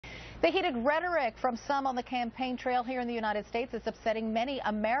The heated rhetoric from some on the campaign trail here in the United States is upsetting many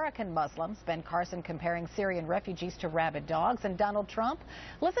American Muslims. Ben Carson comparing Syrian refugees to rabid dogs. And Donald Trump,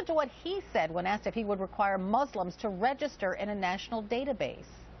 listen to what he said when asked if he would require Muslims to register in a national database.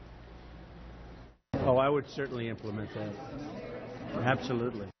 Oh, I would certainly implement that.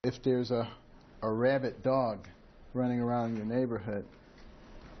 Absolutely. If there's a rabid dog running around your neighborhood,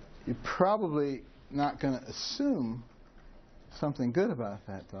 you're probably not going to assume something good about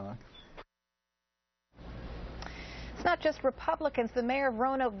that dog. It's not just Republicans. The mayor of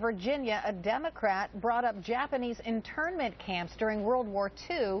Roanoke, Virginia, a Democrat, brought up Japanese internment camps during World War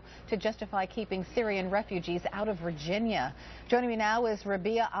II to justify keeping Syrian refugees out of Virginia. Joining me now is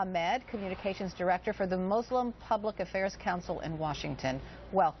Rabiah Ahmed, Communications Director for the Muslim Public Affairs Council in Washington.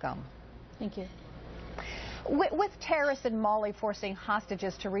 Welcome. Thank you. With terrorists in Mali forcing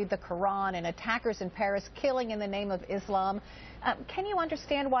hostages to read the Quran and attackers in Paris killing in the name of Islam, can you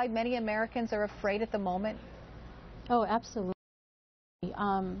understand why many Americans are afraid at the moment? Oh, absolutely.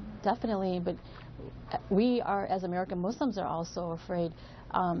 Definitely, but we are, as American Muslims, are also afraid.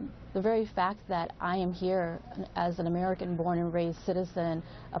 The very fact that I am here as an American born and raised citizen,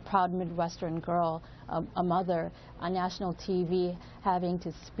 a proud Midwestern girl, a mother, on national TV, having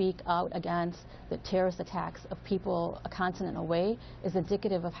to speak out against the terrorist attacks of people a continent away is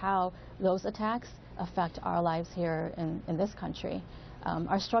indicative of how those attacks affect our lives here in this country.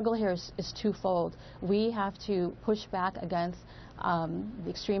 Our struggle here is twofold. We have to push back against the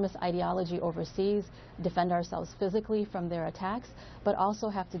extremist ideology overseas, defend ourselves physically from their attacks, but also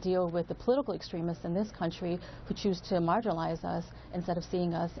have to deal with the political extremists in this country who choose to marginalize us instead of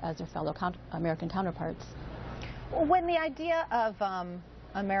seeing us as their fellow American counterparts. When the idea of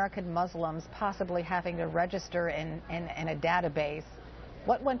American Muslims possibly having to register in a database,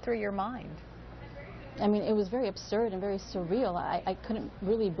 what went through your mind? I mean, it was very absurd and very surreal. I couldn't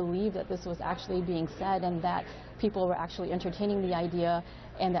really believe that this was actually being said and that people were actually entertaining the idea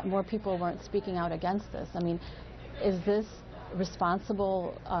and that more people weren't speaking out against this. I mean, is this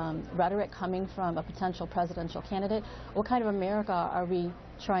responsible rhetoric coming from a potential presidential candidate? What kind of America are we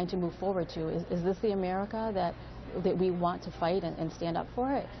trying to move forward to? Is this the America that we want to fight and stand up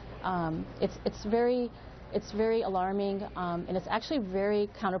for it? It's very alarming, and it's actually very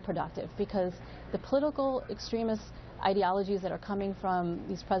counterproductive because the political extremist ideologies that are coming from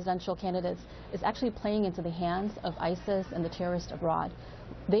these presidential candidates is actually playing into the hands of ISIS and the terrorists abroad.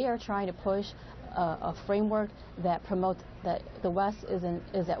 They are trying to push a framework that promotes that the West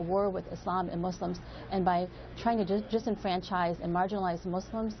is at war with Islam and Muslims, and by trying to disenfranchise and marginalize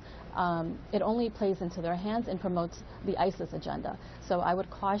Muslims, it only plays into their hands and promotes the ISIS agenda. So I would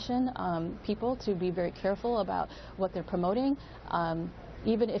caution people to be very careful about what they're promoting,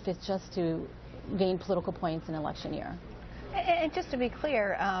 even if it's just to gain political points in election year. And just to be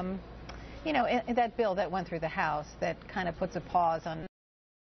clear, you know, in that bill that went through the House that kind of puts a pause on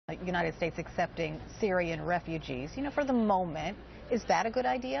the United States accepting Syrian refugees, you know, for the moment, is that a good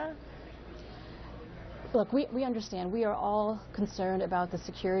idea? Look, we understand. We are all concerned about the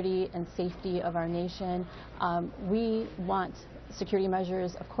security and safety of our nation. We want security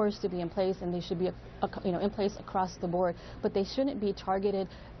measures, of course, to be in place, and they should be in place across the board, but they shouldn't be targeted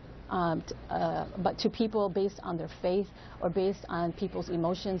but to people based on their faith or based on people's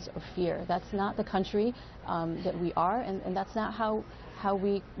emotions or fear. That's not the country that we are, and that's not how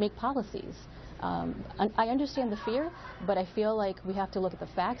we make policies. I understand the fear, but I feel like we have to look at the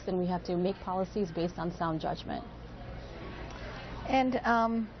facts and we have to make policies based on sound judgment. And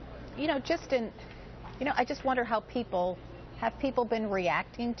you know, I just wonder how people been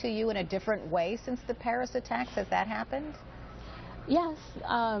reacting to you in a different way since the Paris attacks. Has that happened? Yes,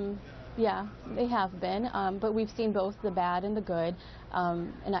 yeah, they have been, but we've seen both the bad and the good,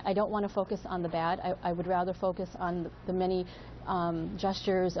 and I don't want to focus on the bad. I would rather focus on the many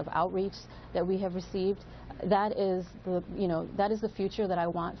gestures of outreach that we have received. That is the future that I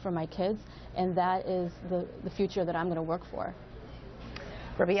want for my kids, and that is the future that I'm going to work for.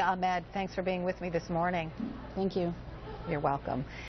 Rabiah Ahmed, thanks for being with me this morning. Thank you. You're welcome.